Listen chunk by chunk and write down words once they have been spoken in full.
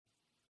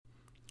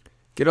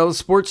Get all the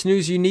sports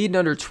news you need in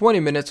under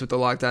 20 minutes with the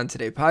Locked On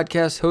Today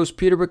podcast. Host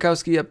Peter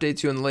Bukowski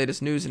updates you on the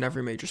latest news in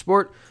every major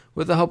sport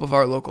with the help of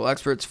our local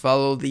experts.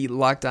 Follow the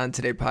Locked On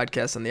Today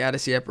podcast on the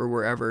Odyssey app or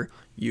wherever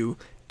you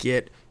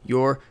get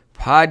your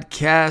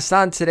podcast.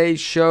 On today's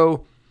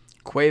show,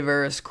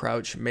 Quavaris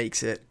Crouch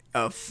makes it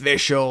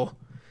official.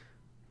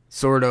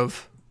 Sort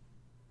of.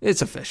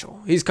 It's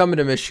official. He's coming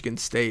to Michigan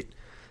State.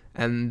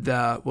 And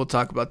we'll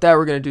talk about that.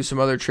 We're going to do some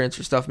other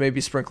transfer stuff,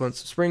 maybe sprinkle in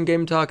some spring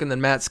game talk, and then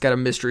Matt's got a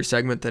mystery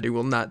segment that he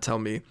will not tell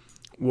me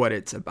what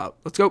it's about.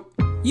 Let's go.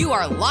 You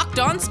are Locked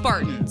On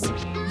Spartans,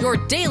 your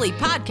daily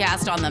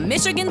podcast on the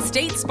Michigan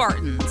State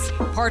Spartans,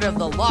 part of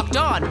the Locked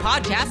On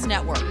Podcast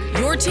Network,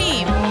 your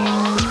team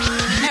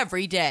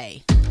every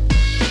day.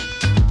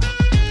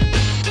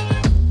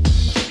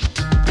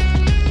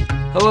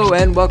 Hello,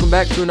 and welcome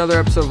back to another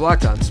episode of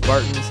Locked On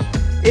Spartans.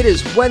 It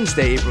is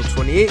Wednesday, April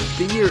 28th.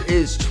 The year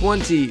is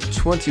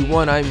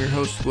 2021. I'm your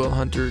host, Will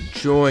Hunter,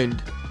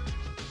 joined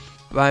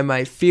by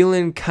my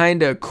feeling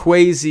kinda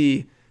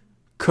quasi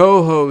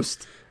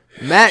co-host,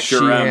 Matt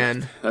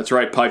Sheehan. That's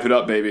right. Pipe it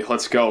up, baby.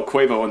 Let's go.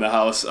 Quavo in the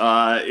house.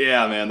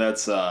 Yeah, man.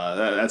 That's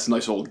a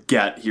nice old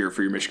get here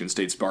for your Michigan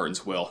State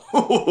Spartans, Will.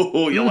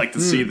 You'll like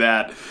to see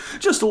that.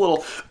 Just a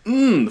little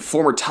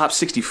former top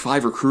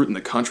 65 recruit in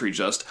the country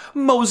just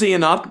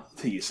moseying up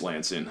to East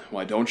Lansing.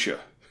 Why don't you?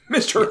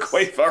 Mr.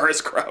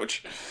 Quavaris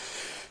Crouch.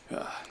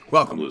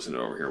 Welcome. I'm losing it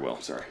over here, Will.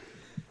 Sorry.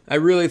 I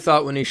really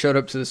thought when he showed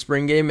up to the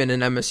spring game in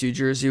an MSU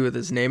jersey with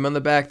his name on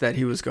the back that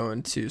he was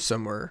going to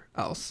somewhere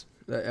else.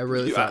 I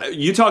really thought.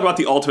 You talk about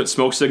the ultimate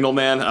smoke signal,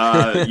 man.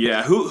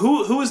 Yeah.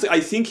 Who was I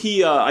think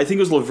it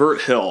was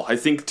Lavert Hill. I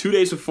think 2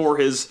 days before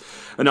his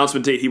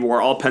announcement date, he wore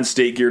all Penn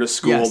State gear to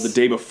school. Yes. The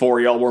day before,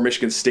 he all wore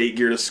Michigan State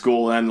gear to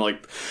school. And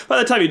like by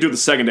the time you do the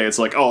second day, it's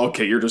like, oh,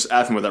 okay, you're just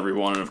effing with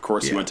everyone. And of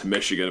course, he went to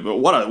Michigan. But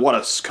what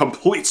a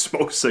complete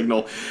smoke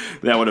signal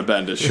that would have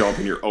been to show up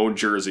in your own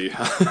jersey to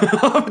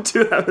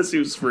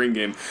MSU spring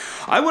game.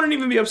 I wouldn't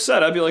even be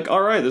upset. I'd be like,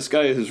 all right, this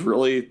guy is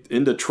really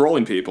into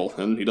trolling people,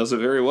 and he does it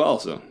very well.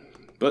 So.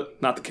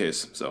 But not the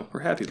case, so we're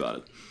happy about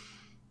it.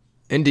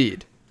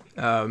 Indeed.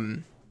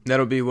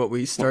 That'll be what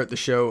we start the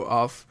show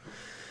off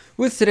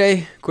with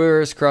today.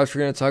 Quavaris Crouch,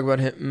 we're going to talk about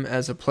him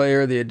as a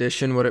player, the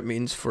addition, what it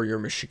means for your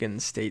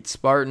Michigan State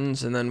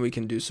Spartans, and then we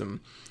can do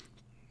some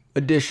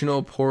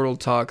additional portal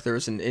talk. There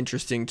was an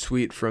interesting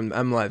tweet from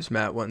MLive's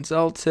Matt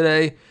Wenzel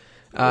today,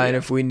 and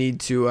if we need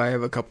to, I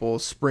have a couple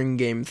spring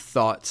game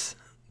thoughts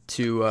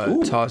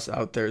to toss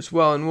out there as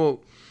well, and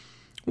we'll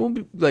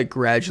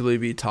gradually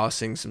be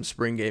tossing some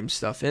spring game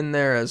stuff in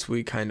there as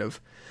we kind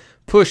of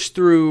push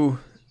through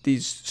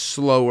these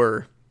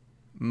slower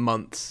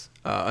months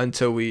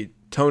until we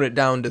tone it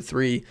down to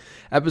 3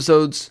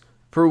 episodes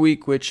per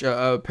week, which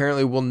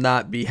apparently will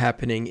not be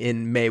happening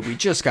in May. We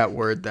just got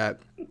word that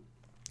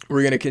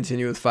we're going to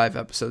continue with 5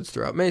 episodes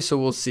throughout May, so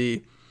we'll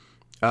see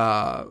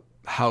how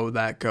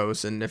that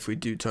goes and if we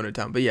do tone it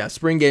down. But yeah,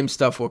 spring game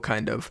stuff will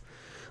kind of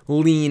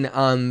lean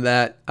on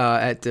that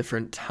at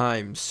different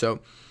times. So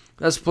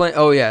that's plan.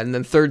 Oh yeah, and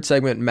then third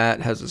segment,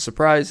 Matt has a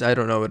surprise. I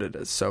don't know what it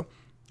is, so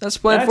that's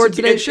planned for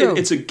today's show.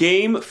 It's a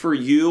game for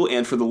you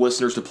and for the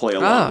listeners to play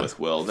along with.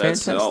 Will,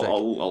 that's fantastic.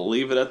 I'll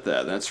leave it at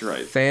that. That's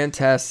right.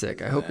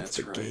 Fantastic. I hope it's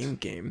a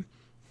game.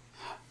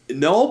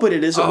 No, but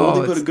it is a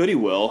oldie but a goodie.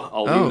 Will,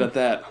 I'll leave it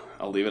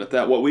at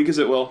that. What week is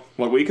it, Will?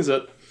 What week is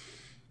it?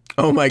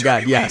 Oh my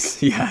God!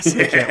 Yes. I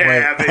can't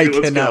wait. I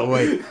cannot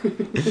wait.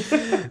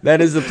 That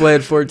is the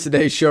plan for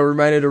today's show.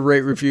 Reminder to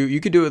rate, review.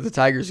 You could do it with the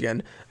Tigers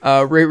again.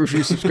 Rate,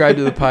 review, subscribe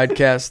to the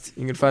podcast.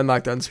 You can find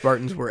Locked On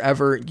Spartans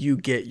wherever you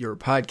get your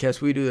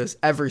podcast. We do this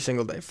every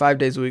single day, 5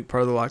 days a week,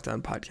 part of the Locked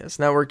On Podcast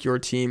Network. Your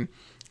team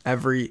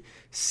every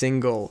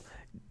single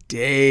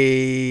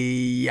day.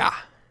 Yeah.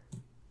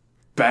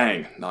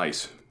 Bang!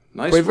 Nice.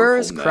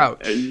 Quavaris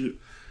Crouch.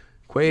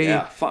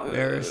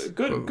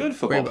 Good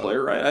football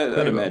player, right?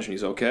 I'd imagine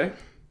he's okay.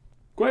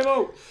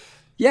 Quavo.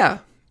 Yeah.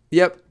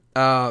 Yep.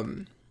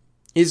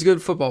 He's a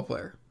good football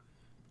player.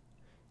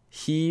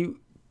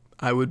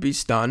 I would be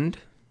stunned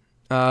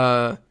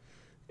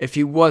if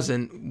he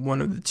wasn't one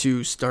of the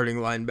 2 starting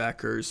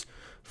linebackers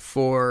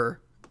for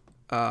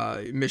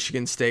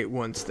Michigan State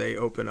once they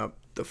open up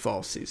the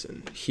fall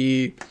season.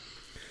 He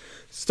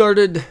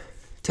started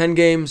 10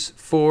 games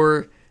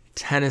for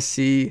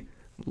Tennessee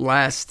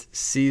last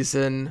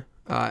season.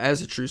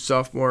 As a true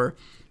sophomore,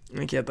 I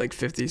think he had like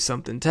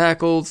 50-something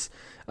tackles.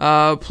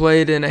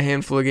 Played in a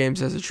handful of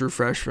games as a true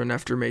freshman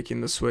after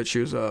making the switch. He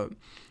was a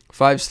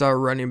 5-star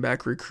running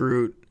back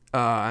recruit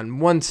on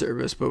one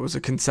service, but was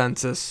a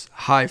consensus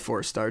high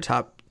 4-star,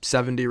 top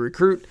 70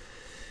 recruit.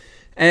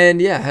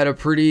 And yeah, had a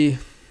pretty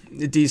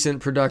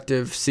decent,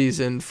 productive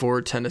season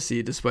for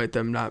Tennessee, despite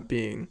them not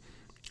being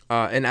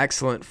an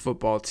excellent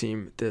football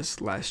team this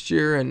last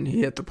year. And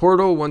he hit the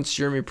portal once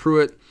Jeremy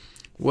Pruitt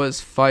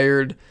was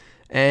fired,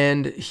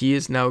 and he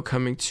is now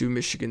coming to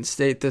Michigan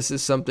State. This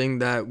is something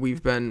that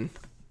we've been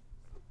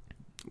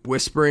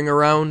whispering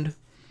around,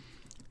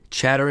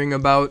 chattering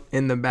about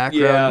in the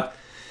background. Yeah,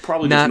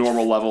 probably just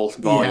normal level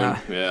volume.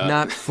 Yeah,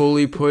 not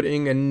fully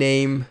putting a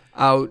name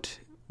out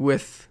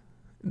with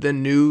the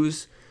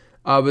news,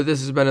 but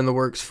this has been in the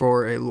works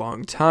for a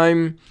long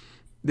time.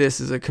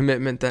 This is a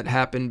commitment that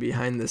happened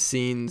behind the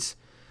scenes.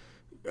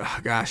 Oh,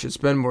 gosh, it's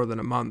been more than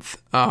a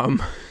month.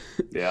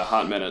 Yeah,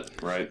 hot minute,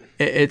 right?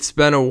 It's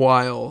been a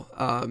while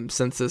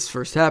since this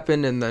first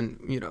happened, and then,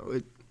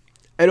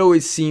 it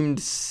always seemed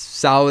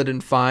solid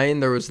and fine.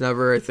 There was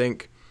never, I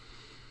think,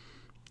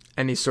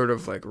 any sort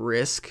of like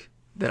risk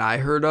that I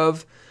heard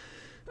of.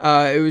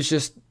 It was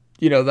just,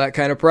 that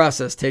kind of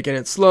process, taking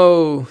it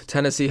slow.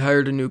 Tennessee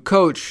hired a new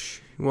coach.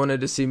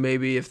 Wanted to see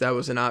maybe if that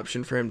was an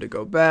option for him to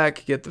go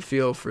back, get the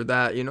feel for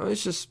that.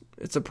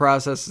 It's a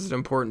process, it's an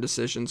important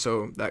decision,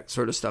 so that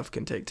sort of stuff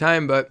can take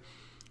time. But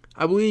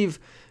I believe,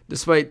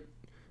 despite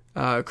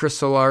Chris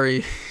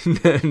Solari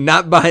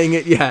not buying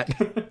it yet,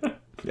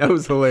 that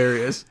was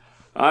hilarious.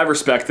 I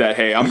respect that.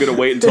 Hey, I'm going to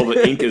wait until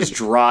the ink is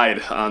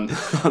dried on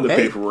the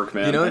paperwork,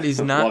 man. You know what? He's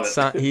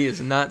not he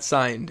is not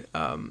signed.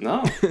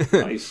 No,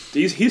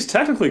 he's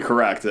technically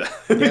correct.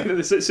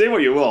 Yeah. Say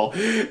what you will.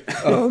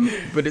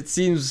 But it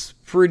seems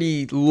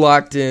pretty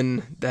locked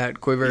in that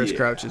Quavaris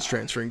Crouch is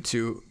transferring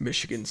to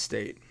Michigan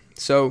State.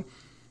 So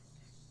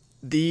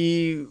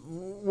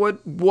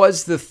what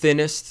was the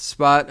thinnest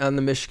spot on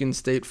the Michigan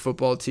State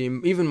football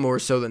team, even more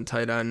so than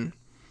tight end,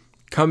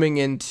 coming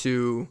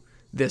into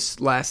this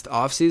last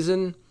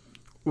offseason,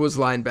 was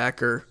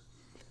linebacker,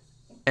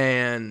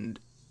 and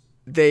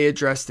they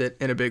addressed it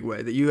in a big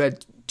way. That you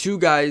had two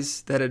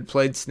guys that had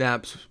played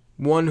snaps,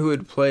 one who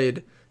had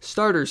played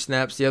starter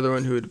snaps, the other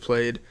one who had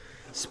played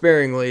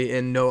sparingly,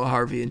 in Noah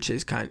Harvey and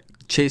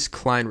Chase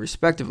Klein,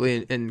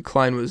 respectively, and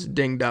Klein was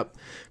dinged up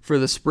for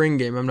the spring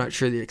game. I'm not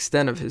sure the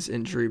extent of his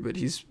injury, but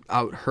he's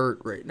out hurt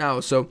right now.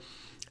 So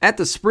at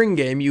the spring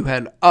game, you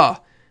had a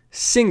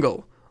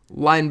single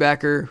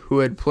linebacker who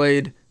had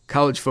played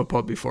college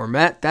football before.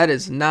 Matt,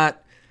 that's not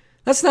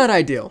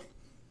ideal.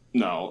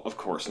 No, of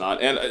course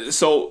not. And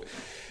so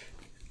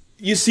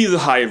you see the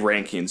high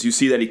rankings. You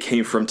see that he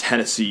came from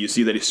Tennessee. You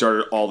see that he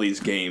started all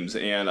these games.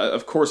 And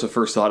of course, the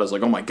first thought is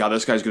like, oh my God,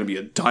 this guy's going to be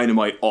a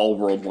dynamite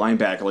all-world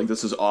linebacker. Like,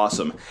 this is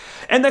awesome.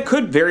 And that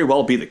could very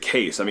well be the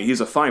case. I mean,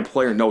 he's a fine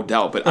player, no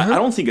doubt. But I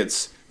don't think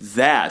it's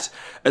that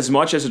as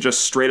much as it just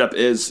straight up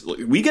is.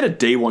 We get a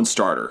day one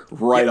starter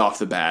right off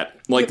the bat.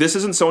 Like, this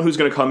isn't someone who's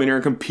going to come in here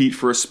and compete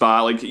for a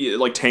spot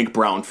like Tank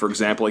Brown, for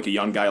example, like a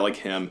young guy like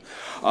him.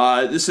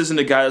 This isn't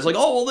a guy that's like,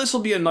 oh, well, this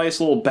will be a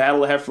nice little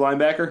battle to have for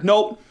linebacker.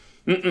 Nope.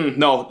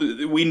 No,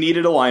 we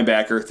needed a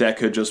linebacker that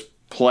could just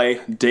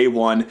play day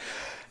one.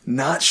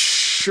 Not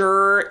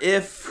sure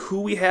if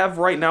who we have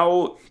right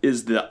now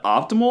is the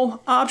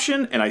optimal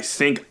option, and I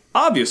think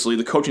obviously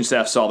the coaching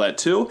staff saw that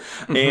too,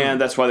 and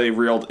that's why they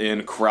reeled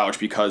in Crouch,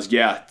 because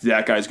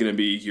that guy's going to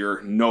be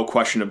your, no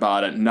question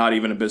about it, not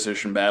even a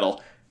position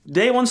battle,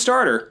 day one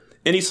starter.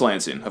 In East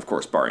Lansing, of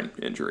course, barring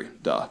injury.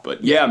 Duh.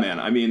 But yeah, man,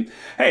 I mean,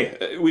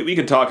 hey, we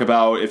can talk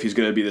about if he's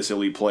going to be this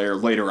elite player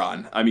later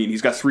on. I mean,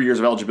 he's got 3 years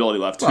of eligibility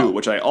left, too,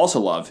 which I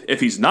also love. If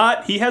he's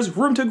not, he has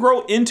room to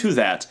grow into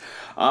that.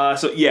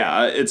 So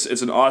yeah, it's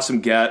an awesome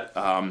get.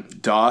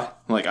 Duh.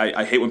 Like,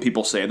 I hate when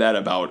people say that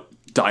about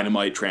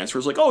dynamite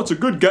transfers. Like, oh, it's a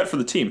good get for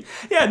the team.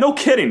 Yeah, no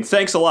kidding.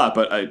 Thanks a lot.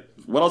 But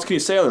what else can you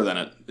say other than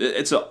it?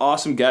 It's an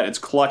awesome get. It's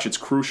clutch. It's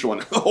crucial.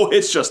 And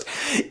it's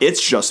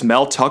just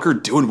Mel Tucker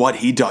doing what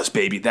he does,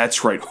 baby.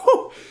 That's right.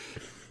 Whew.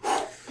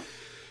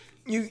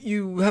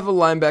 You have a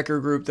linebacker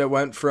group that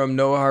went from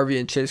Noah Harvey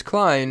and Chase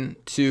Klein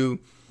to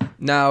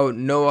now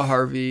Noah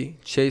Harvey,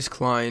 Chase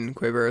Klein,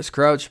 Quavaris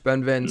Crouch,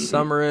 Ben Van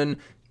Sumeren,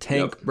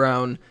 Tank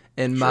Brown,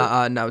 and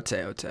Ma'a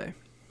Nauteote.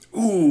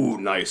 Ooh,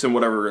 nice. And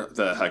whatever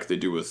the heck they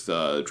do with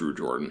Drew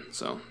Jordan.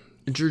 So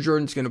Drew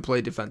Jordan's going to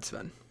play defensive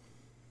end.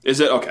 Is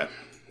it? Okay.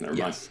 Never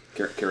mind.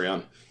 Carry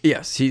on.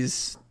 Yes,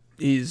 he's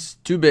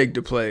too big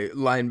to play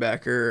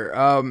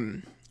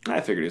linebacker.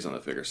 I figured he's on the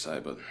bigger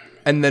side, but...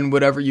 And then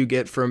whatever you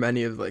get from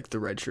any of like the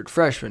redshirt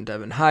freshmen,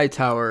 Devin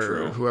Hightower,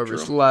 or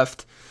whoever's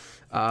left,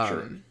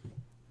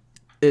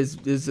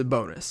 is a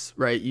bonus,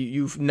 right?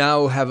 You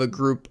now have a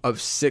group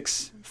of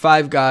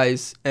 5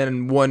 guys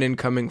and 1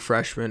 incoming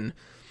freshman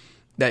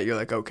that you're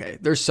like, okay,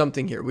 there's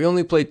something here. We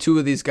only play 2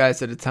 of these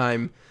guys at a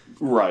time.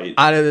 Right.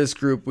 Out of this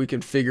group, we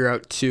can figure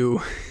out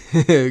 2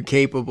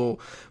 capable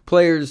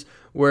players,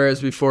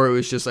 whereas before it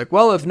was just like,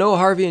 well, if Noah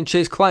Harvey and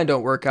Chase Klein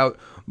don't work out,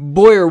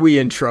 boy, are we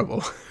in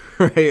trouble,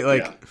 right?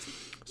 Like,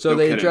 so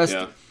they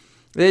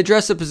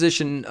addressed a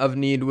position of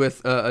need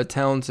with a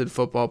talented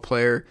football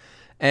player,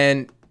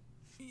 and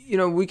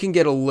we can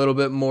get a little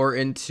bit more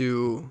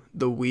into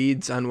the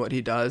weeds on what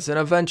he does, and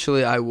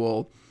eventually I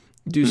will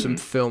do some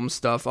film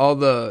stuff. All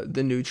the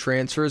new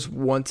transfers,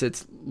 once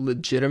it's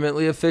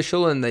legitimately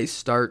official and they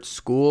start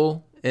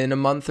school in a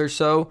month or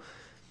so,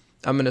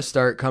 I'm going to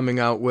start coming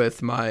out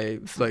with my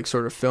like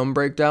sort of film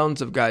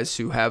breakdowns of guys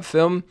who have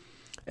film,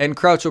 and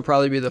Crouch will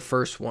probably be the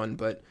first one.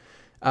 But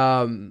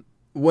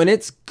when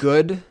it's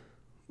good,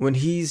 when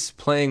he's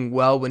playing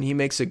well, when he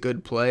makes a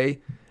good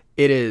play,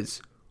 it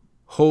is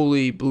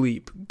holy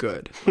bleep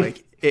good.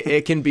 Like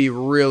it can be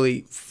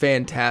really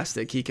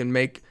fantastic. He can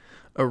make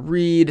a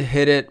read,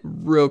 hit it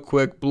real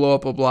quick, blow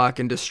up a block,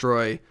 and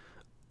destroy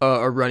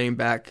a running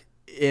back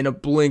in a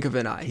blink of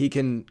an eye. He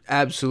can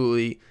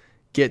absolutely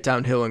get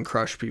downhill and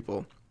crush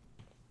people.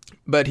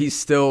 But he's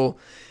still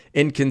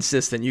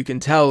inconsistent. You can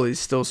tell he's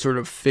still sort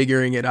of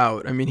figuring it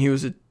out. I mean, he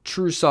was a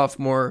true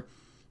sophomore.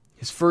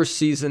 His first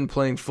season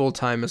playing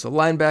full-time as a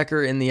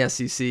linebacker in the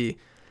SEC.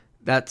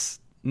 That's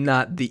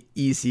not the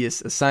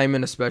easiest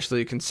assignment,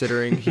 especially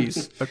considering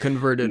he's a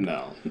converted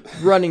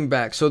running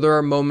back. So there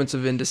are moments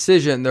of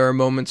indecision. There are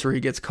moments where he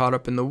gets caught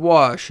up in the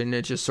wash, and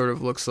it just sort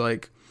of looks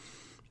like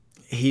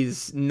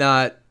he's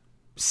not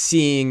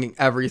seeing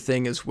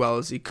everything as well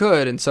as he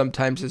could. And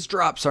sometimes his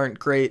drops aren't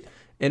great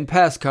in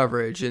pass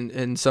coverage,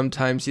 and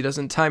sometimes he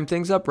doesn't time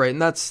things up right.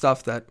 And that's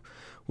stuff that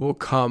will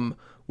come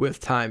with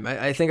time.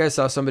 I think I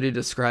saw somebody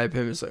describe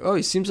him as like, oh,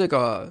 he seems like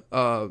a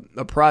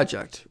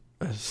project.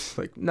 It's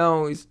like,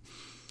 no,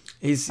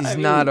 he's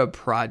not a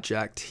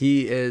project.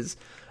 He is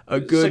a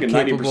good, it's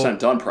like a capable 90%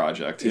 done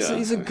project. Yeah.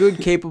 He's a good,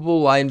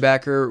 capable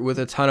linebacker with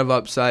a ton of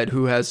upside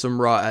who has some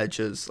raw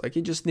edges. Like,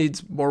 he just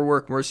needs more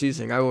work, more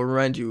seasoning. I will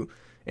remind you,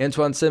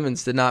 Antoine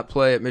Simmons did not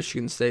play at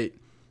Michigan State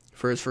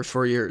for his first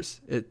 4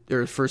 years,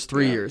 or first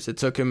 3 years. It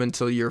took him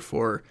until year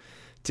 4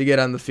 to get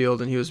on the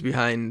field, and he was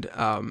behind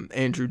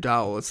Andrew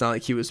Dowell. It's not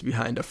like he was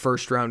behind a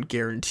first-round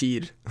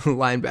guaranteed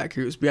linebacker.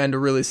 He was behind a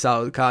really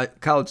solid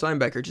college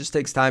linebacker. It just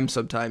takes time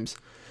sometimes.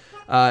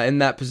 In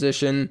that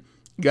position,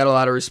 you got a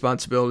lot of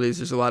responsibilities.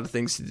 There's a lot of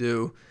things to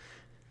do.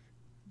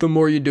 The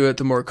more you do it,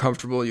 the more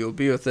comfortable you'll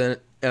be within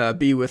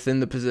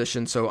the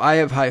position. So I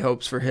have high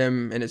hopes for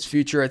him and his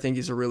future. I think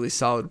he's a really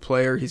solid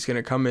player. He's going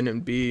to come in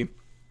and be,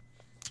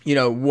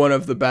 one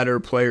of the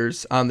better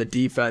players on the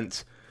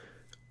defense.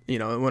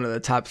 One of the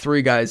top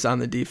 3 guys on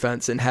the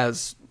defense, and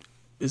has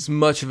as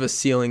much of a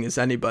ceiling as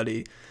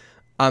anybody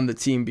on the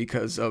team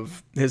because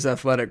of his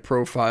athletic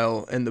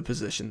profile and the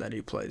position that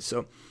he plays.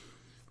 So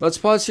let's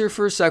pause here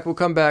for a sec. We'll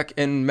come back,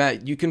 and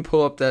Matt, you can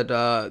pull up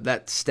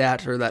that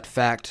stat or that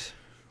fact,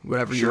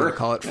 whatever you want to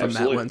call it, from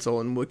Matt Wenzel,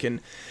 and we can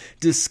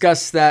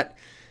discuss that.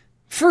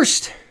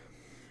 First,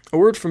 a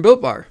word from Built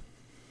Bar.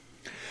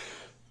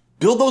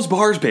 Build those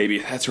bars, baby.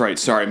 That's right.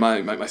 Sorry,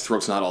 my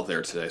throat's not all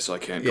there today, so I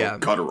can't go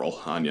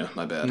guttural on you.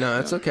 My bad. No,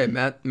 that's okay.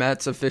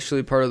 Matt's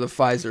officially part of the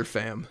Pfizer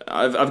fam.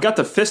 I've got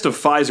the fist of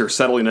Pfizer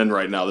settling in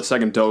right now. The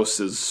second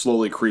dose is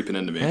slowly creeping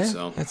into me.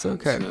 So that's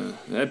okay.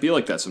 It'd be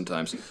like that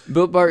sometimes.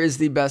 Built Bar is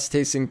the best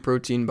tasting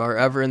protein bar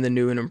ever, and the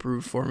new and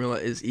improved formula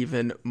is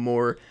even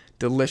more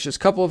delicious.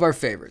 Couple of our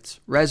favorites: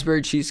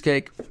 raspberry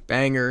cheesecake,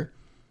 banger.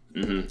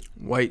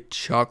 White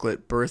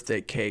chocolate birthday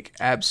cake,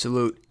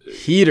 absolute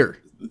heater.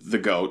 The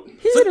goat.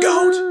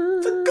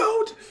 The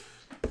goat.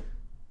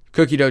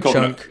 Cookie dough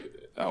chunk.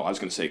 Oh, I was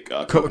going to say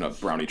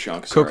coconut brownie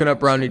chunk. Sorry. Coconut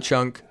brownie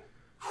chunk.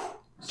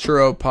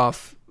 Churro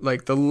puff.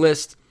 Like, the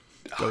list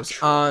goes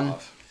on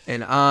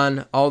and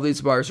on. All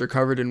these bars are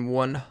covered in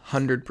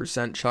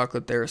 100%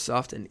 chocolate. They're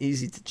soft and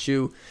easy to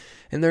chew.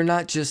 And they're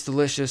not just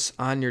delicious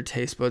on your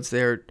taste buds.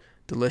 They're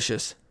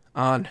delicious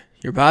on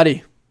your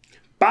body.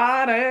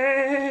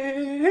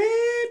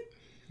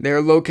 They're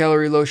low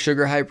calorie, low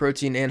sugar, high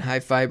protein, and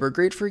high fiber.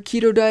 Great for a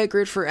keto diet,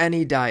 great for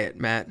any diet,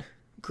 Matt.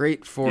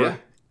 Great for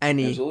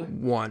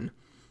anyone.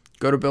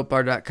 Go to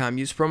BuiltBar.com.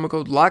 Use promo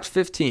code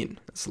LOCKED15.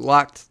 That's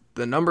locked,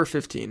 the number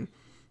 15,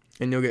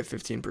 and you'll get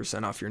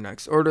 15% off your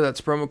next order.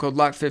 That's promo code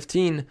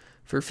LOCKED15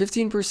 for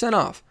 15%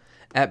 off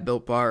at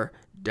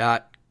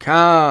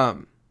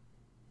BuiltBar.com.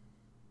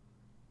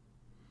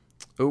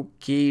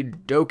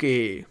 Okie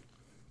dokie.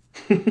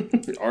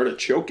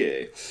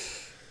 Artichoke.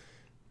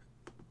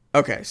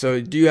 Okay, so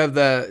do you have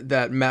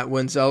that Matt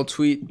Wenzel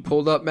tweet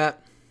pulled up,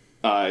 Matt?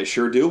 I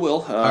sure do,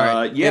 Will. All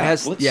right. Yeah, it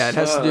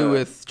has to do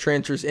with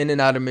transfers in and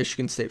out of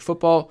Michigan State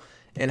football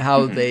and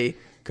how they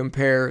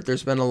compare.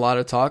 There's been a lot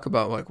of talk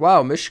about, like,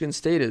 wow, Michigan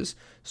State is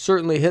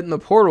certainly hitting the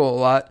portal a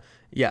lot.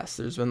 Yes,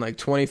 there's been like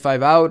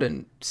 25 out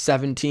and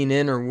 17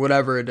 in or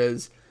whatever it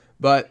is,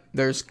 but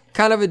there's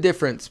kind of a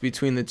difference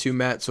between the two,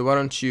 Matt, so why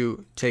don't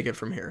you take it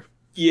from here?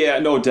 Yeah,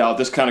 no doubt.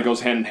 This kind of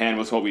goes hand in hand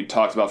with what we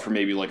talked about for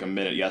maybe like a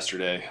minute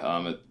yesterday.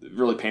 It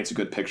really paints a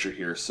good picture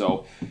here.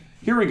 So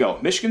here we go.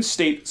 Michigan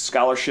State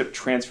scholarship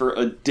transfer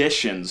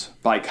additions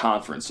by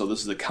conference. So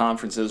this is the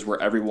conferences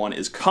where everyone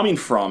is coming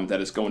from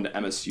that is going to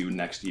MSU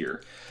next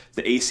year.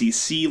 The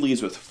ACC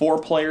leads with 4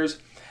 players.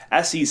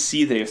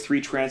 SEC, they have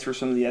 3 transfers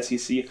from the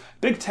SEC.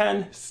 Big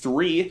Ten,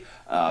 3.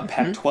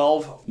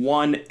 Pac-12,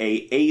 1.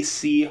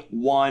 AAC,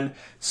 1.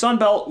 Sun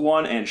Belt,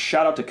 1. And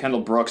shout out to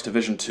Kendall Brooks,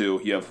 Division II.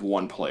 You have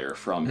 1 player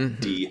from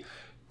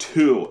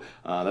D2.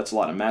 That's a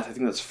lot of math. I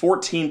think that's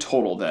 14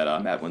 total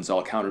that Matt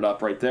Wenzel counted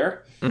up right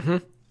there.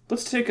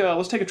 Let's take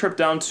a trip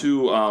down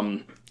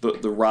to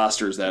the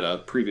rosters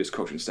that previous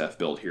coaching staff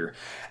built here.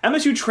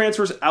 MSU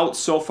transfers out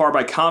so far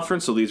by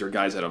conference, so these are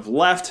guys that have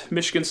left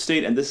Michigan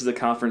State, and this is the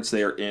conference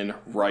they are in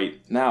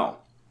right now.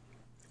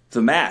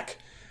 The MAC,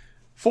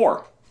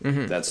 4.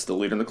 That's the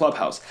leader in the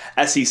clubhouse.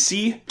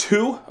 SEC,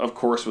 2, of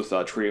course, with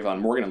Trayvon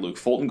Morgan and Luke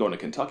Fulton going to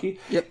Kentucky.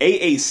 Yep.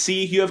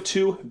 AAC, you have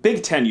 2.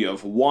 Big Ten, you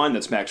have 1.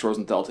 That's Max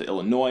Rosenthal to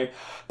Illinois.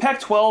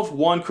 Pac-12,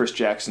 1. Chris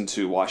Jackson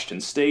to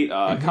Washington State.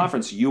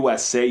 Conference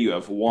USA, you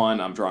have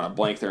 1. I'm drawing a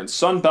blank there. And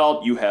Sun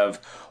Belt, you have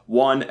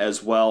 1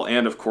 as well.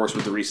 And, of course,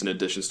 with the recent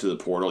additions to the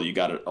portal, you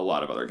got a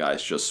lot of other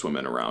guys just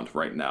swimming around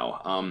right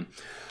now.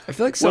 I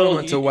feel like someone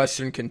went to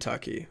Western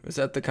Kentucky. Was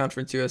that the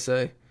Conference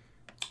USA?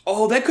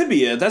 Oh, that could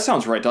be it. That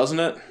sounds right, doesn't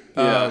it?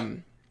 Yeah.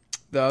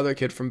 The other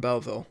kid from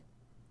Belleville.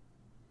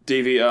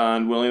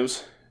 Davion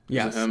Williams?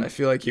 Yes, I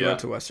feel like he went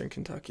to Western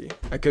Kentucky.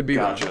 I could be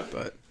wrong,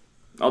 but...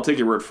 I'll take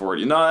your word for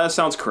it. No, that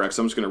sounds correct,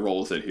 so I'm just going to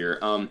roll with it here.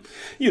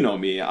 You know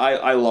me.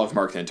 I love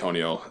Mark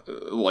D'Antonio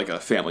like a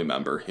family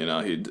member. You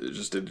know, he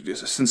just did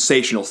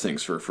sensational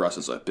things for us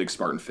as a big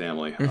Spartan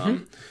family.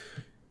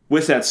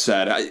 With that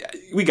said,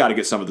 we got to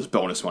get some of this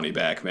bonus money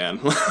back,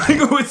 man.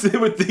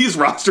 with these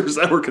rosters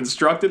that were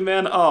constructed,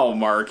 man. Oh,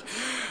 Mark,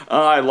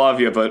 I love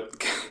you,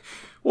 but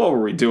what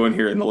were we doing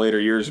here in the later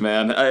years,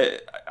 man?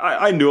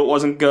 I knew it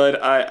wasn't good.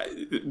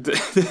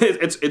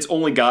 It's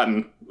only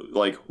gotten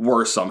like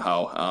worse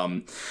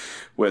somehow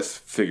with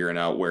figuring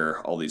out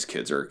where all these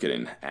kids are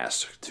getting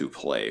asked to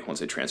play once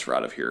they transfer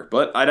out of here.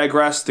 But I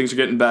digress. Things are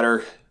getting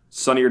better.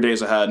 Sunnier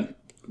days ahead.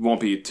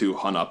 Won't be too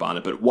hung up on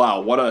it, but wow,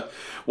 what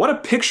a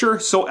picture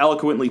so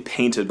eloquently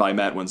painted by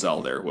Matt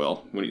Wenzel there,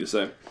 Will. What do you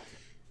say?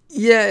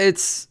 Yeah,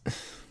 it's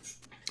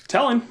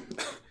telling.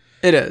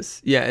 It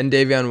is. Yeah, and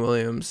Davion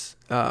Williams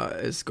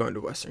is going to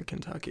Western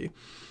Kentucky.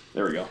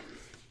 There we go.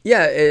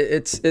 Yeah,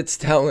 it's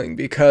telling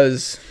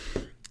because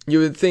you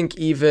would think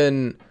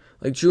even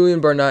like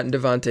Julian Barnett and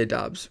Devontae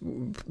Dobbs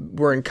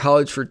were in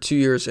college for 2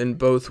 years and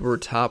both were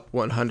top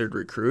 100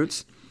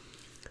 recruits.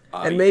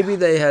 And maybe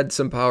they had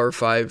some Power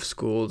 5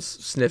 schools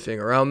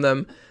sniffing around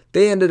them.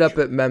 They ended up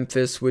at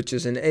Memphis, which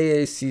is an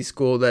AAC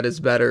school that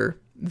is better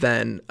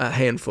than a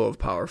handful of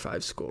Power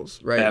 5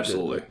 schools, right?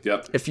 Absolutely,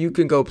 yep. If you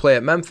can go play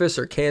at Memphis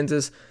or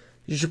Kansas,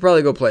 you should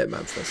probably go play at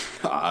Memphis.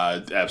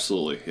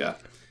 Absolutely, yeah.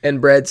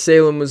 And Brad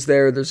Salem was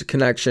there. There's a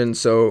connection,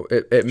 so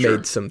it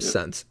made some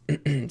sense.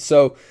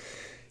 So,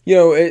 you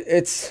know,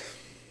 it's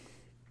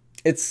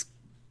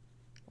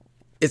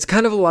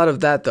kind of a lot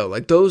of that, though.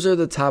 Like, those are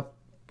the top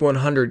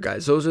 100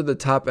 guys. Those are the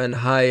top end,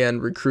 high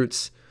end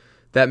recruits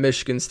that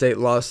Michigan State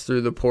lost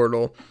through the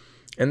portal,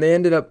 and they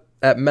ended up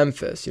at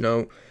Memphis. You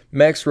know,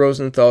 Max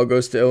Rosenthal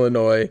goes to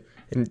Illinois,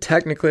 and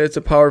technically it's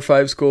a Power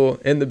 5 school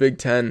in the Big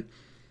Ten.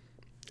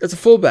 It's a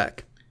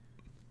fullback,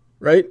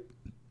 right?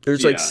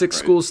 There's like 6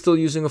 schools still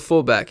using a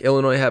fullback.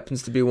 Illinois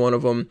happens to be one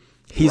of them.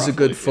 He's a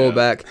good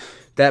fullback.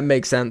 That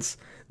makes sense.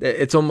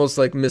 It's almost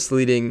like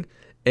misleading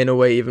in a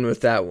way, even with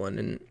that one.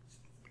 And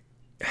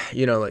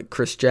you know, like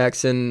Chris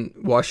Jackson,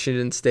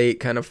 Washington State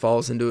kind of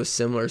falls into a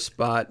similar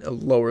spot, a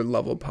lower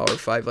level Power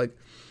 5. Like,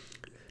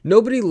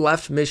 nobody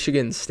left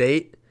Michigan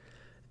State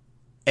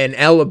and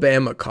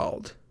Alabama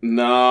called.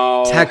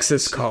 No.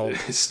 Texas called.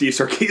 Steve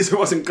Sarkisian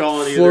wasn't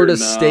calling either. Florida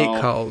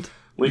State called.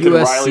 Lincoln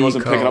USC Riley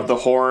wasn't called. picking up the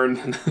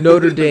horn.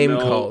 Notre Dame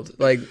called.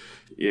 Like,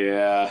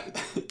 yeah.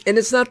 And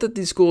it's not that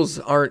these schools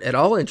aren't at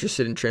all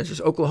interested in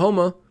transfers.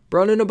 Oklahoma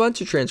brought in a bunch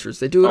of transfers.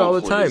 They do it all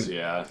the time.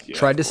 Yeah,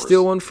 tried to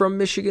steal one from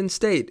Michigan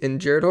State in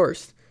Jared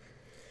Horst.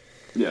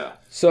 Yeah.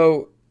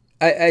 So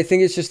I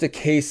think it's just a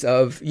case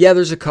of,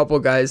 there's a couple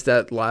guys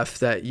that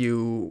left that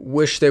you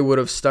wish they would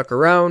have stuck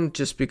around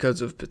just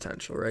because of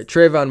potential, right?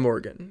 Trayvon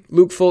Morgan.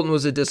 Luke Fulton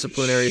was a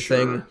disciplinary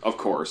thing. Of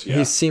course, yeah.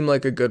 He seemed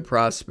like a good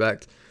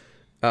prospect.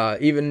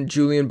 Even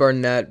Julian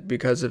Barnett,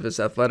 because of his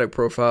athletic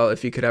profile,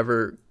 if he could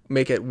ever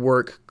make it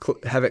work,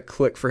 have it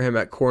click for him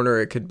at corner,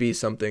 it could be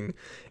something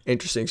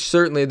interesting.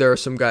 Certainly there are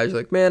some guys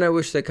like, man, I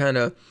wish they kind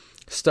of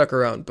stuck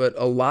around. But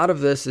a lot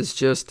of this is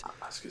just...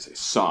 I was going to say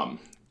some,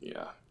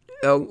 yeah.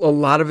 A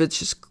lot of it's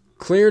just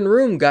clearing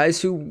room.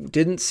 Guys who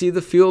didn't see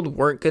the field,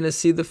 weren't going to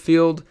see the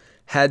field,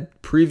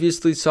 had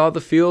previously saw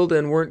the field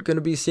and weren't going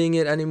to be seeing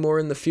it anymore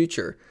in the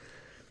future.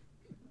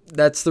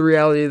 That's the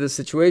reality of the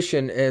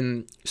situation.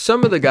 And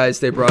some of the guys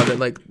they brought in,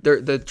 like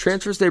the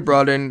transfers they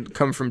brought in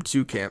come from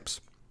 2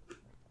 camps.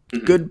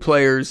 Good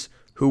players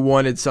who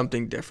wanted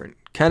something different.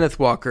 Kenneth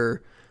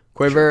Walker,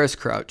 Quavaris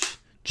Crouch,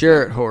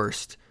 Jarrett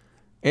Horst,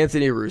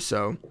 Anthony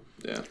Russo,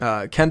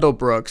 Kendall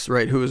Brooks,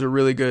 right, who was a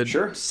really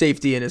good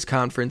safety in his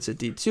conference at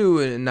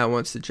D2 and now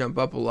wants to jump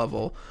up a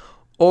level.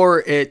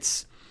 Or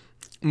it's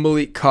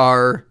Malik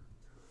Carr,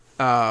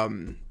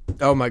 oh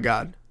my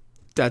God,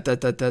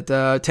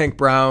 Tank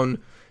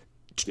Brown,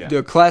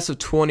 the class of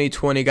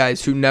 2020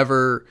 guys who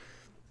never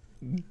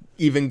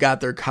even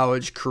got their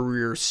college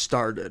career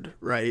started,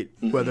 right?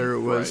 Whether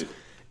it was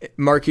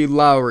Marquis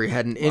Lowry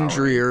had an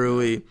injury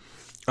early.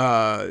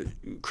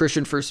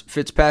 Christian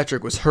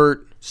Fitzpatrick was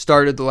hurt,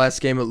 started the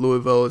last game at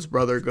Louisville. His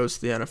brother goes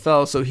to the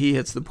NFL, so he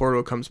hits the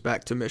portal, comes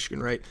back to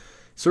Michigan, right?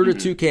 Sort of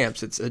 2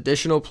 camps. It's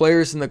additional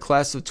players in the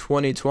class of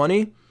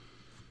 2020,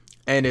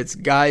 and it's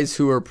guys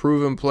who are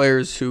proven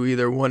players who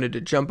either wanted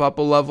to jump up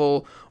a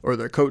level or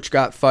their coach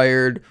got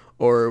fired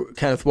or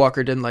Kenneth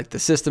Walker didn't like the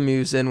system he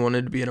was in,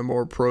 wanted to be in a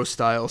more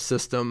pro-style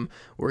system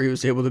where he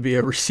was able to be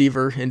a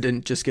receiver and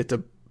didn't just get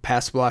to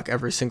pass block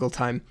every single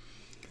time.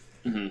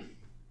 Mm-hmm.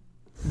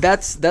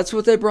 That's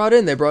what they brought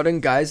in. They brought in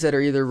guys that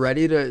are either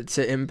ready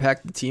to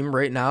impact the team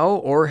right now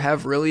or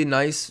have really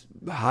nice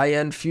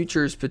high-end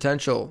futures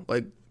potential,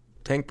 like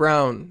Tank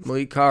Brown,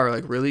 Malik Carr,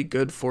 like really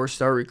good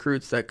 4-star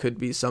recruits that could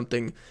be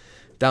something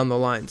down the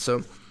line.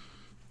 So,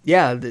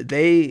 yeah,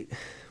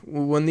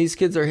 when these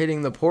kids are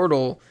hitting the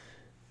portal,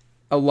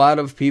 a lot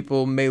of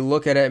people may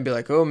look at it and be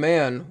like, oh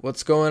man,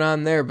 what's going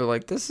on there? But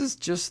like, this is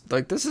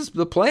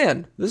the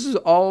plan. This is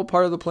all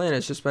part of the plan.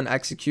 It's just been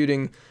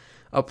executing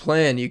a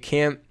plan. You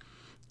can't,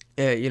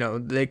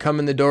 they come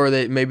in the door,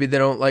 maybe they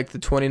don't like the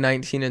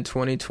 2019 and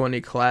 2020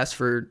 class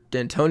for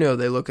D'Antonio.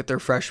 They look at their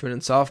freshmen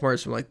and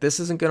sophomores and like, this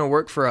isn't going to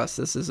work for us.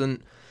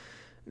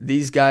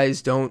 These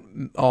guys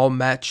don't all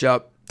match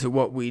up to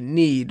what we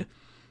need.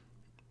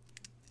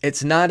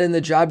 It's not in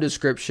the job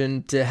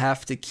description to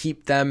have to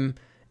keep them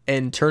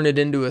and turn it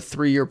into a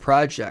 3-year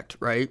project,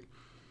 right?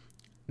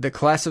 The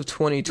class of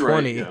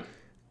 2020, right,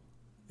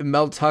 yeah.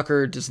 Mel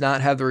Tucker does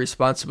not have the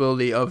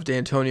responsibility of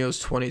D'Antonio's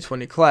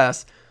 2020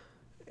 class.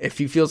 If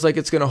he feels like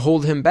it's going to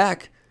hold him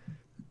back,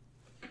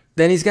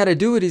 then he's got to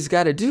do what he's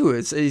got to do.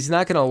 He's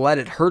not going to let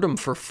it hurt him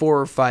for 4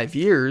 or 5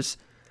 years.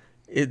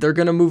 They're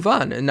going to move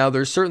on. And now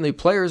there's certainly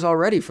players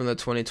already from the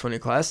 2020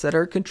 class that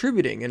are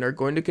contributing and are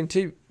going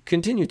to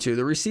continue to.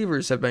 The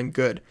receivers have been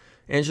good.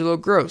 Angelo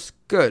Gross,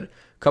 good.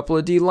 Couple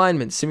of D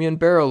linemen. Simeon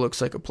Barrow looks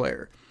like a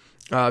player.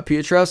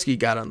 Piotrowski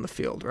got on the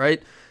field,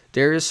 right?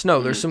 Darius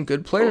Snow. There's some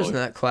good players in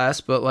that class,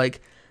 but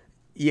like,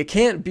 you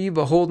can't be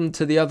beholden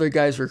to the other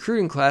guy's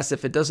recruiting class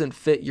if it doesn't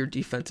fit your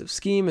defensive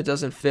scheme. It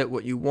doesn't fit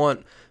what you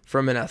want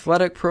from an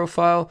athletic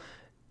profile.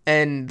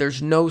 And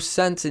there's no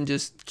sense in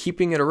just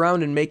keeping it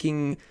around and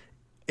making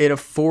it a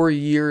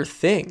 4-year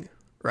thing,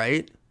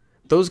 right?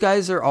 Those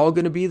guys are all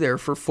going to be there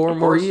for 4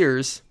 more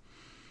years.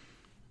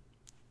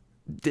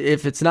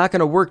 If it's not going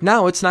to work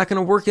now, it's not going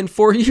to work in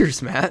 4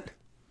 years, Matt.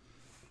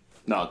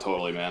 No,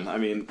 totally, man. I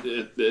mean,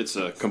 it's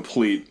a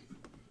complete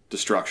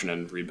destruction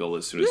and rebuild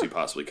as soon as you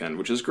possibly can,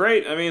 which is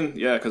great. I mean,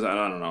 yeah, because I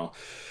don't know.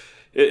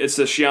 It's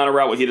the Shiano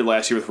route, what he did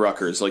last year with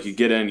Rutgers. Like, you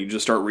get in, you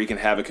just start wreaking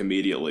havoc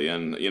immediately.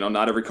 And,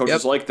 not every coach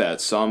is like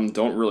that. Some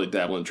don't really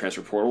dabble in the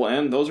transfer portal,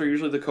 and those are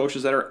usually the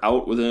coaches that are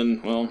out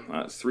within,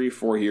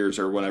 3-4 years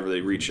or whenever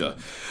they reach an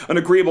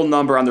agreeable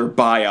number on their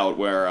buyout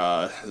where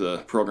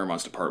the program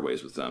wants to part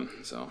ways with them.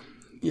 So,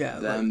 yeah,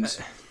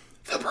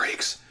 the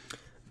breaks.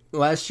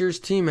 Last year's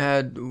team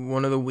had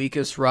one of the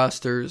weakest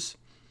rosters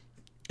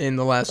in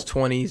the last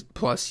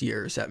 20-plus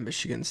years at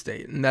Michigan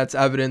State, and that's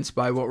evidenced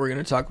by what we're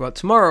going to talk about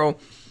tomorrow,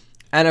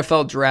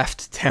 NFL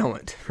draft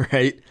talent,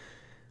 right?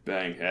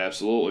 Bang,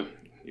 absolutely.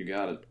 You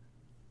got it.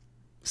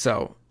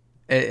 So,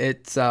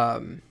 it's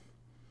not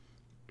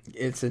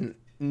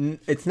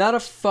a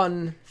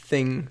fun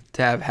thing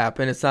to have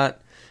happen. It's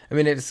not,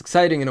 it's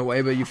exciting in a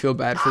way, but you feel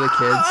bad for the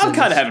kids. I'm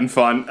kind of having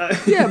fun.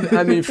 Yeah,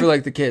 for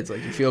like the kids,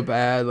 like you feel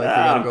bad, like they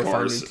gotta go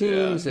find new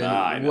teams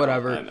and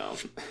whatever. I know.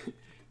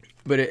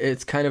 But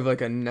it's kind of like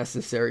a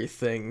necessary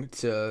thing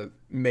to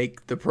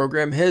make the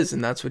program his,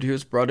 and that's what he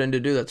was brought in to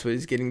do. That's what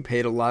he's getting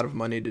paid a lot of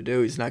money to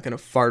do. He's not going to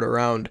fart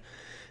around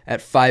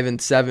at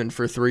 5-7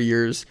 for 3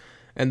 years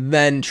and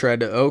then try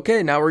to,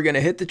 okay, now we're going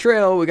to hit the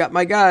trail. We got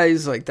my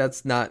guys. Like,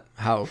 that's not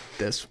how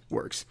this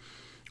works.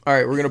 All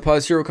right, we're going to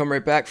pause here. We'll come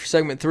right back for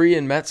segment 3,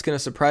 and Matt's going to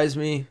surprise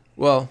me.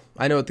 Well,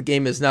 I know what the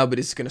game is now, but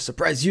he's going to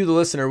surprise you, the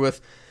listener, with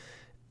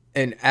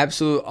an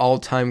absolute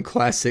all-time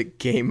classic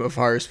game of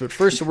ours. But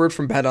first, a word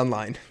from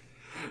BetOnline.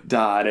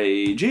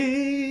 .ag.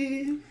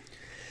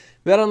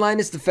 BetOnline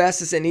is the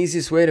fastest and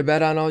easiest way to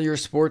bet on all your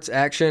sports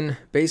action.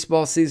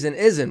 Baseball season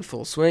is in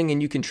full swing, and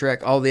you can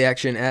track all the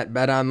action at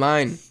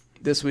BetOnline.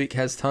 This week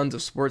has tons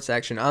of sports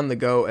action on the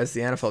go as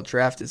the NFL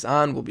draft is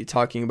on. We'll be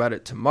talking about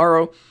it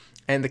tomorrow.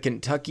 And the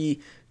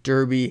Kentucky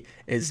Derby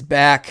is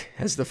back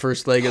as the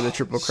first leg of the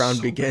Triple Crown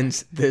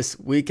begins this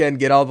weekend.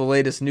 Get all the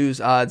latest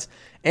news, odds,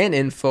 and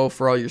info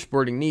for all your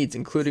sporting needs,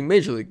 including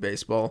Major League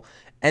Baseball,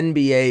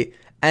 NBA,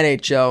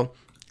 NHL,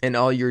 and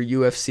all your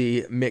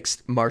UFC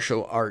mixed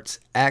martial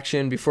arts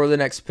action. Before the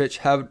next pitch,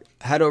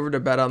 head over to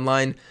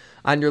BetOnline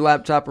on your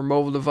laptop or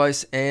mobile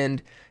device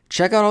and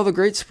check out all the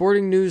great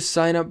sporting news,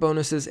 sign-up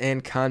bonuses,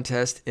 and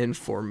contest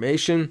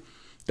information.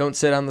 Don't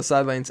sit on the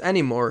sidelines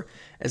anymore,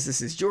 as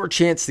this is your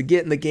chance to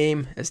get in the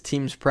game as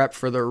teams prep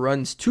for their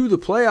runs to the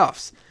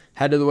playoffs.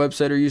 Head to the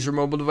website or use your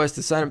mobile device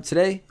to sign up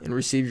today and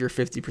receive your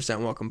 50%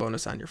 welcome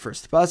bonus on your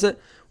first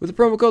deposit with the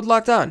promo code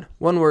LOCKEDON.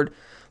 One word,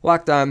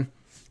 LOCKEDON.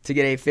 To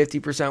get a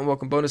 50%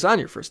 welcome bonus on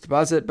your first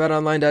deposit,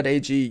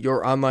 betonline.ag,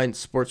 your online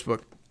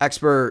sportsbook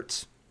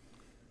experts.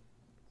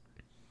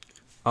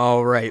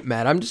 All right,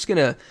 Matt, I'm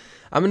going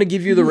to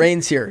give you the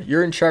reins here.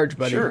 You're in charge,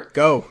 buddy. Sure.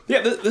 Go.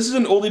 Yeah, this is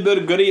an oldie bit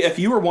of goodie. If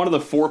you were one of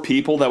the 4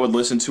 people that would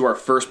listen to our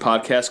first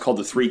podcast called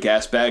The 3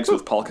 Gas Bags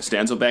with Paul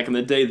Costanzo back in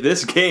the day,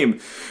 this game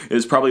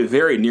is probably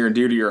very near and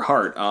dear to your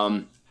heart.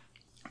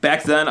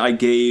 Back then, I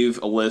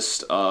gave a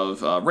list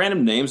of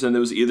random names, and it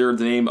was either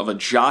the name of a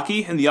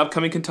jockey in the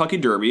upcoming Kentucky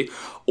Derby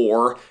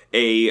or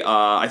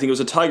I think it was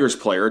a Tigers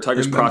player, a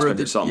Tigers prospect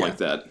or something like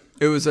that.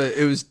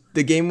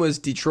 The game was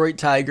Detroit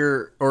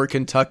Tiger or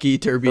Kentucky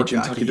Derby jockey.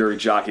 Kentucky Derby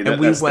jockey.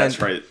 That's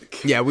right.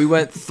 Yeah, we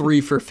went 3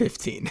 for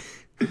 15.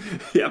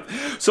 Yeah.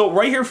 So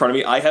right here in front of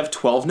me, I have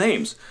 12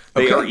 names.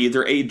 They are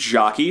either a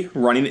jockey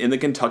running in the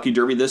Kentucky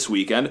Derby this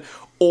weekend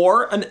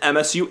or an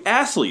MSU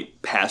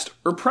athlete, past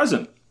or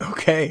present.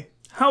 Okay.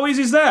 How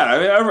easy is that?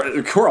 I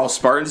mean, we're all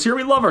Spartans here.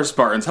 We love our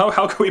Spartans.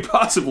 How can we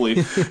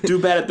possibly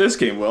do bad at this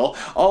game, Will?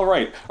 All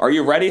right. Are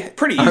you ready?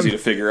 Pretty easy to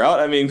figure out.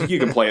 I mean, you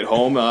can play at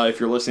home if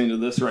you're listening to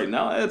this right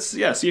now.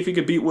 See if you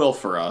could beat Will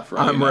for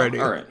I'm ready.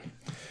 All right.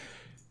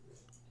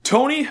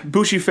 Tony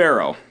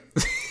Bucciferro.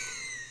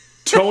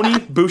 Tony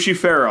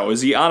Bucciferro.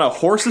 Is he on a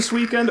horse this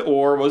weekend,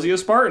 or was he a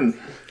Spartan?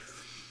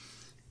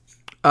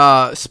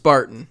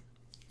 Spartan.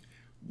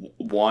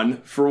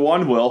 1 for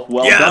 1, Will.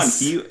 Well done.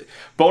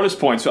 Bonus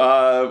points.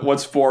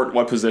 What sport?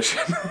 What position?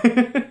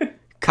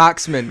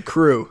 Coxman,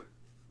 crew.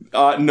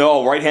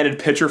 No, right-handed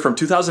pitcher from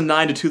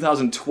 2009 to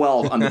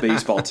 2012 on the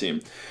baseball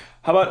team.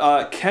 How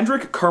about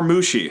Kendrick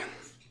Carmouche?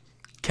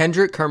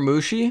 Kendrick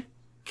Carmouche?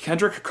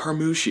 Kendrick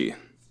Carmouche.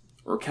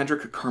 Or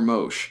Kendrick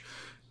Carmoche.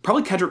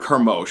 Probably Kendrick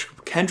Carmoche.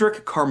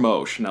 Kendrick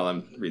Carmoche. Now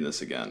I'm reading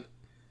this again.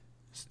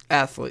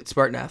 Athlete.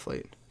 Spartan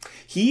athlete.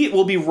 He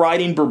will be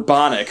riding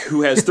Bourbonic,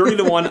 who has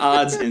 30-1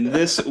 odds in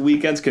this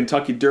weekend's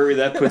Kentucky Derby.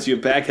 That puts you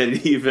back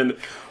at even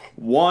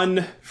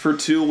 1 for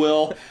 2,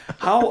 Will.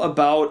 How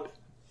about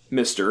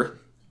Mr.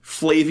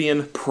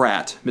 Flavian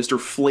Pratt? Mr.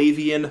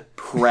 Flavian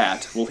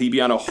Pratt. Will he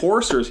be on a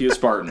horse, or is he a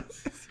Spartan?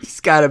 He's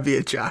got to be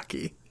a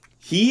jockey.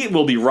 He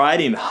will be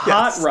riding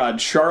Hot Rod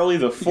Charlie,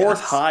 the 4th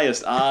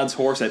highest odds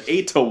horse at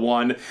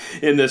 8-1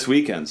 in this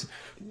weekend's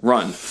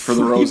Run for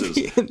the Roses.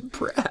 Flavian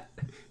Pratt.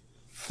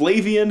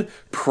 Flavian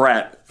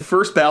Pratt.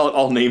 First ballot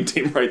all-name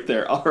team right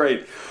there. All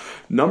right.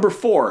 Number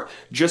 4,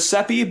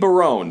 Giuseppe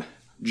Barone.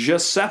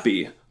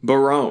 Giuseppe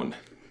Barone.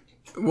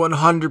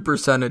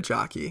 100% a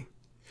jockey.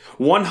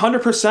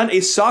 100%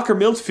 a soccer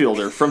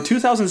midfielder from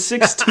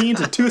 2016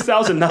 to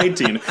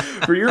 2019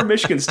 for your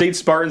Michigan State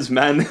Spartans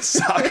men's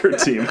soccer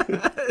team.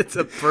 It's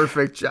a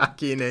perfect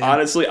jockey name.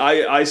 Honestly,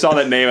 I saw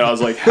that name and I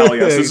was like, hell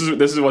yes,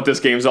 this is what this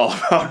game's all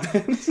about.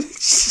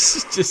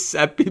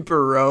 Giuseppe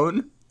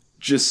Barone.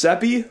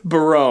 Giuseppe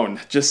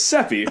Barone.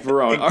 Giuseppe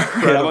Barone. All right,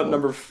 how about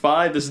number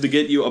 5? This is to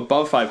get you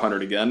above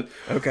 500 again.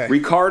 Okay.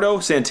 Ricardo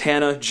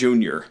Santana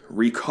Jr.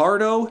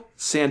 Ricardo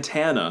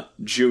Santana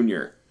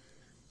Jr.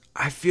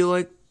 I feel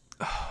like...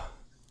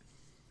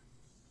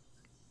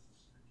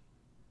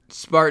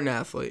 Spartan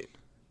athlete.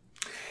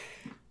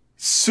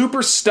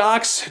 Super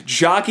Stocks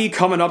jockey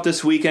coming up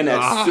this weekend at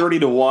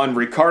 30-1.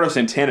 Ricardo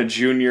Santana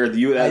Jr.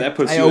 That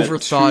puts you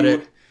overthought at 2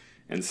 it.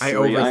 and 3. I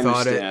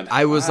overthought it.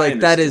 I was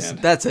like,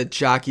 that's a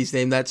jockey's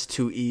name. That's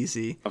too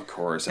easy. Of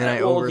course. And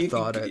I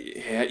overthought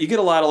it. Yeah, you get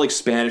a lot of like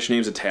Spanish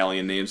names,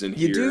 Italian names in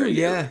here. You do,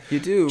 yeah,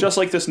 you do. Just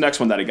like this next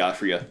one that I got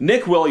for you.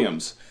 Nick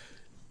Williams.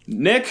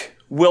 Nick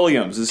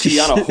Williams. Is he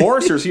on a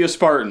horse or is he a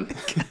Spartan?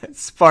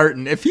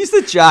 Spartan. If he's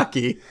the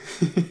jockey.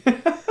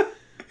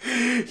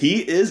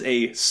 He is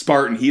a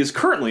Spartan. He is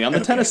currently on the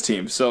tennis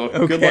team. So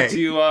good luck to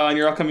you on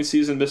your upcoming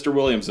season, Mr.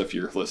 Williams, if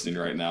you're listening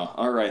right now.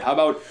 All right. How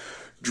about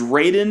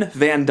Drayden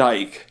Van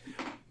Dyke?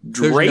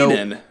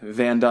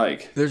 Van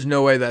Dyke. There's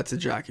no way that's a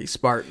jockey.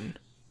 Spartan.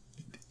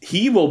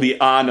 He will be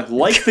on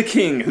Like the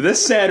King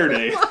this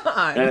Saturday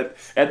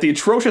at the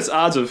atrocious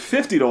odds of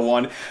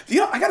 50-1.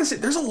 You know, I gotta say,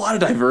 there's a lot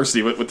of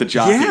diversity with the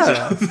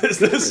jockeys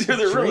this year.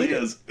 There really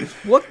is.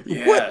 What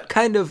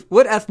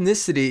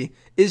ethnicity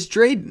is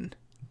Drayden?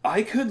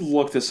 I could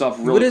look this up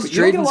really quick.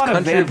 You don't get a lot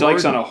of Van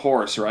Dykes on a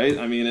horse, right?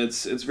 I mean,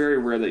 it's very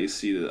rare that you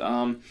see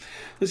that.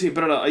 Let's see,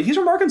 but he's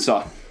from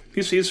Arkansas.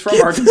 He's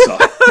from Arkansas.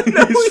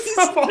 He's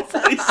from all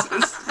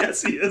places.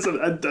 Yes, he is.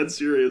 I'm dead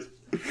serious.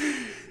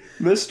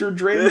 Mr.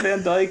 Drayden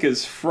Van Dyke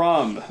is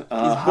from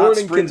Hot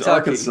Springs,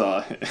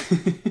 Arkansas.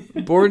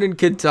 Born in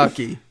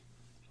Kentucky.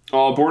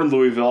 Oh, born in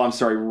Louisville. I'm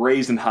sorry.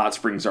 Raised in Hot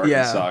Springs,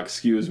 Arkansas. Yeah.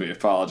 Excuse me.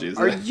 Apologies.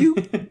 Are you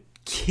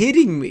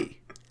kidding me?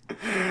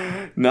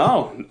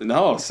 No.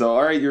 So,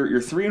 all right,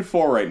 you're 3 and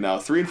 4 right now.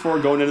 3 and 4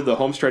 going into the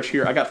home stretch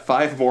here. I got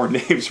 5 more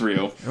names for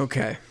you.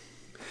 Okay.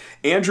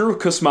 Andrew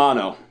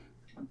Cosmano.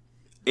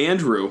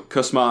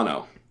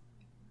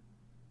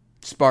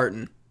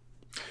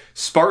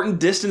 Spartan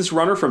distance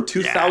runner from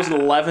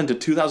 2011 to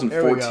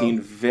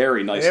 2014.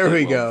 Very nice hit. There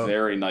we go.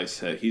 Very nice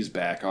hit. He's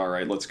back. All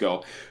right, let's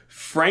go.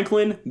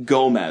 Franklin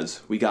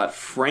Gomez. We got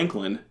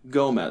Franklin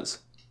Gomez.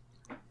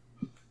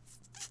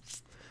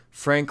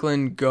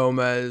 Franklin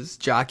Gomez,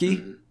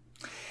 jockey?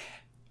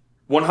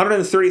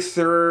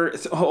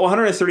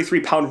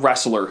 133-pound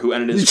wrestler who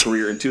ended his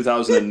career in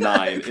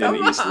 2009 in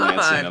East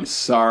Lansing. I'm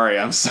sorry.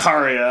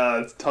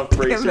 Tough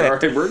breaks here. All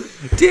right, we're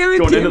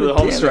going into the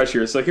home stretch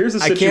here. So here's the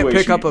situation. I can't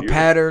pick up a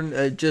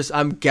pattern.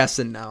 I'm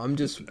guessing now. I'm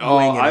just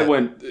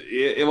winging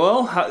it.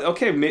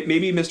 Okay,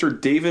 maybe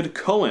Mr. David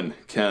Cohen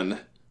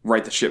can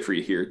write the ship for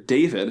you here.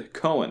 David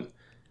Cohen.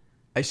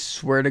 I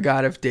swear to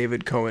God, if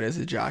David Cohen is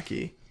a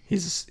jockey.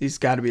 He's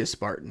got to be a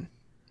Spartan.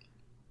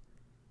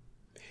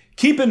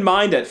 Keep in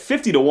mind, at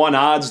 50-1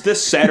 odds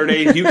this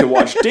Saturday, you can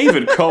watch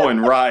David Cohen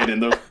ride in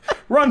the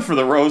Run for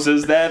the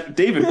Roses. That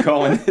David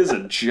Cohen is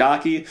a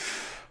jockey.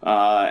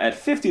 At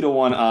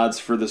 50-1 odds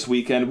for this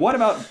weekend. What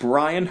about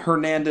Brian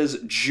Hernandez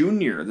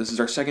Jr.? This is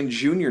our second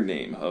junior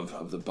name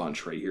of the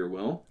bunch right here,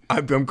 Will.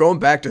 I'm going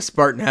back to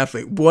Spartan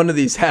athlete. One of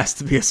these has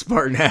to be a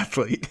Spartan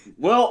athlete.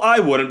 Well,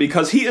 I wouldn't,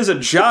 because he is a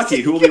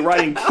jockey who will be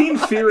riding King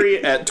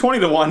Fury at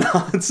 20-1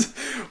 odds.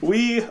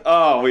 We've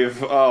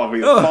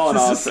fallen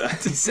off.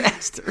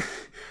 Disaster.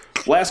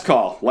 Last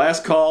call.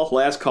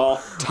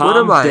 Tom What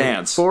am I,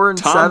 Dance. 4-7?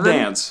 Tom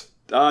Dance.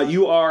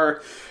 You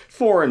are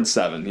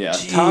 4-7. Yeah.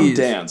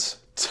 Jeez.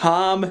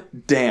 Tom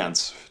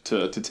Dance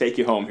to take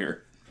you home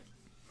here.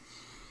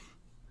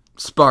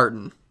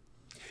 Spartan.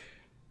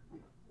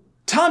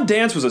 Tom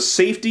Dance was a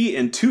safety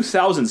in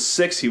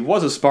 2006. He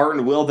was a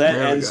Spartan. Will, that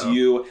ends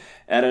you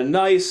at a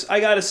nice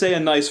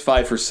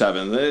 5 for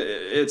 7.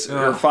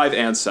 Or 5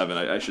 and 7,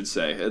 I should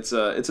say. It's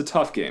a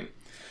tough game.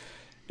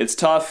 It's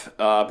tough,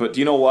 but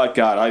you know what?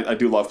 God, I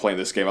do love playing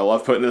this game. I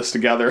love putting this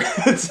together. I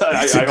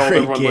hope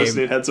everyone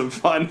listening had some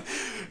fun.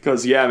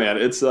 Because, yeah, man,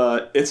 it's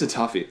a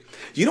toughie.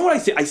 You know what I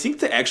think? I think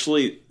that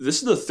actually,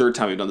 this is the third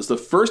time we've done this. The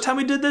first time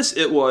we did this,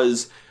 it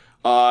was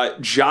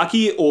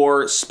jockey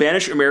or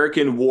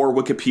Spanish-American War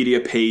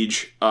Wikipedia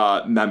page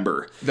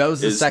member. That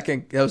was the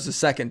second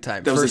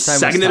time. That was the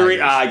second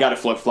iteration. I got it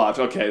flip-flopped.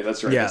 Okay,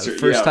 that's right. Yeah, the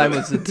first time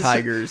was the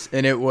Tigers,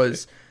 and it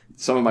was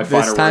some of my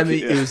finer work.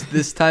 It was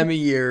this time of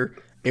year.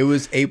 It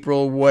was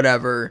April,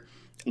 whatever,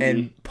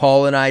 and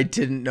Paul and I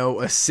didn't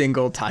know a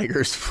single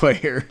Tigers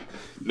player.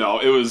 No,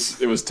 it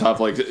was tough.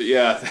 Like,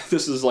 yeah,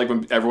 this is like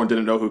when everyone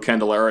didn't know who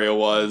Candelario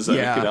was,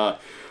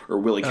 or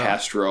Willie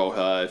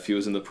Castro if he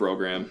was in the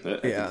program.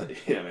 Yeah,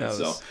 man.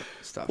 So,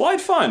 well, I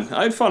had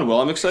fun. Well,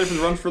 I'm excited for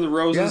the Run for the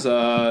Roses.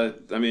 Yeah.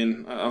 I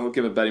mean, I'll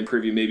give a betting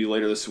preview maybe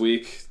later this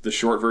week. The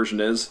short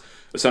version is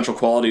Essential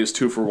Quality is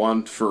 2 for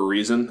 1 for a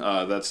reason.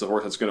 That's the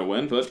horse that's going to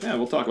win. But yeah,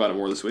 we'll talk about it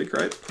more this week,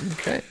 right?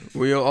 Okay.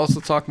 We'll also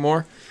talk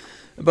more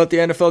about the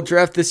NFL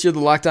Draft. This year, the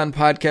Locked On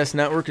Podcast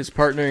Network is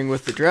partnering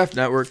with the Draft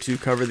Network to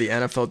cover the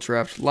NFL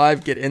Draft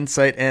live. Get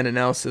insight and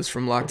analysis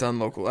from Locked On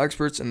local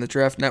experts and the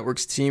Draft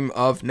Network's team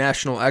of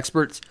national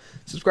experts.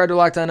 Subscribe to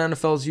Locked On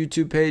NFL's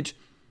YouTube page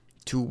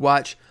to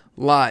watch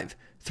live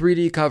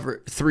 3-day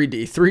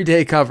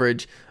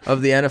coverage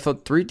of the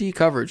NFL. 3D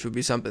coverage would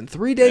be something.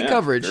 3-day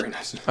coverage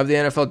nice. Of the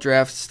NFL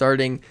Draft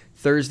starting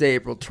Thursday,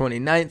 April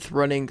 29th,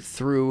 running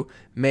through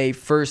May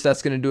 1st.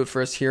 That's going to do it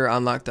for us here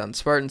on Locked On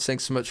Spartans.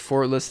 Thanks so much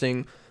for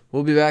listening.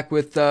 We'll be back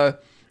with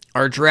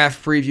our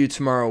draft preview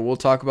tomorrow. We'll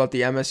talk about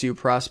the MSU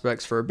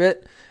prospects for a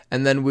bit,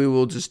 and then we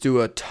will just do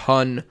a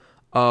ton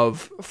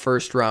of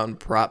first-round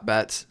prop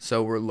bets.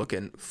 So we're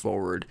looking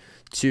forward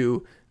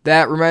to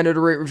that. Reminder to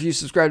rate, review,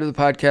 subscribe to the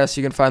podcast.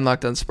 You can find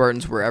Locked On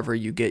Spartans wherever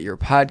you get your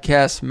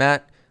podcasts.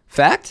 Matt,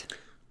 fact?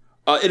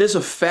 It is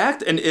a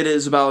fact, and it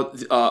is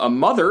about a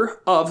mother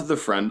of the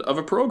friend of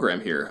a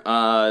program here.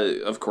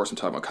 Of course, I'm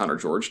talking about Connor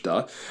George,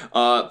 duh.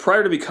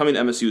 Prior to becoming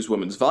MSU's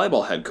women's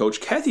volleyball head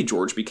coach, Kathy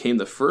George became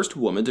the first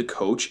woman to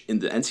coach in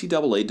the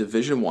NCAA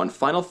Division I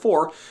Final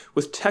Four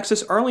with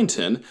Texas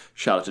Arlington,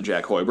 shout out to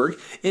Jack Hoiberg,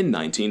 in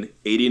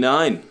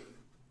 1989.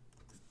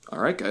 All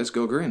right, guys,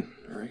 go green.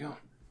 There we go.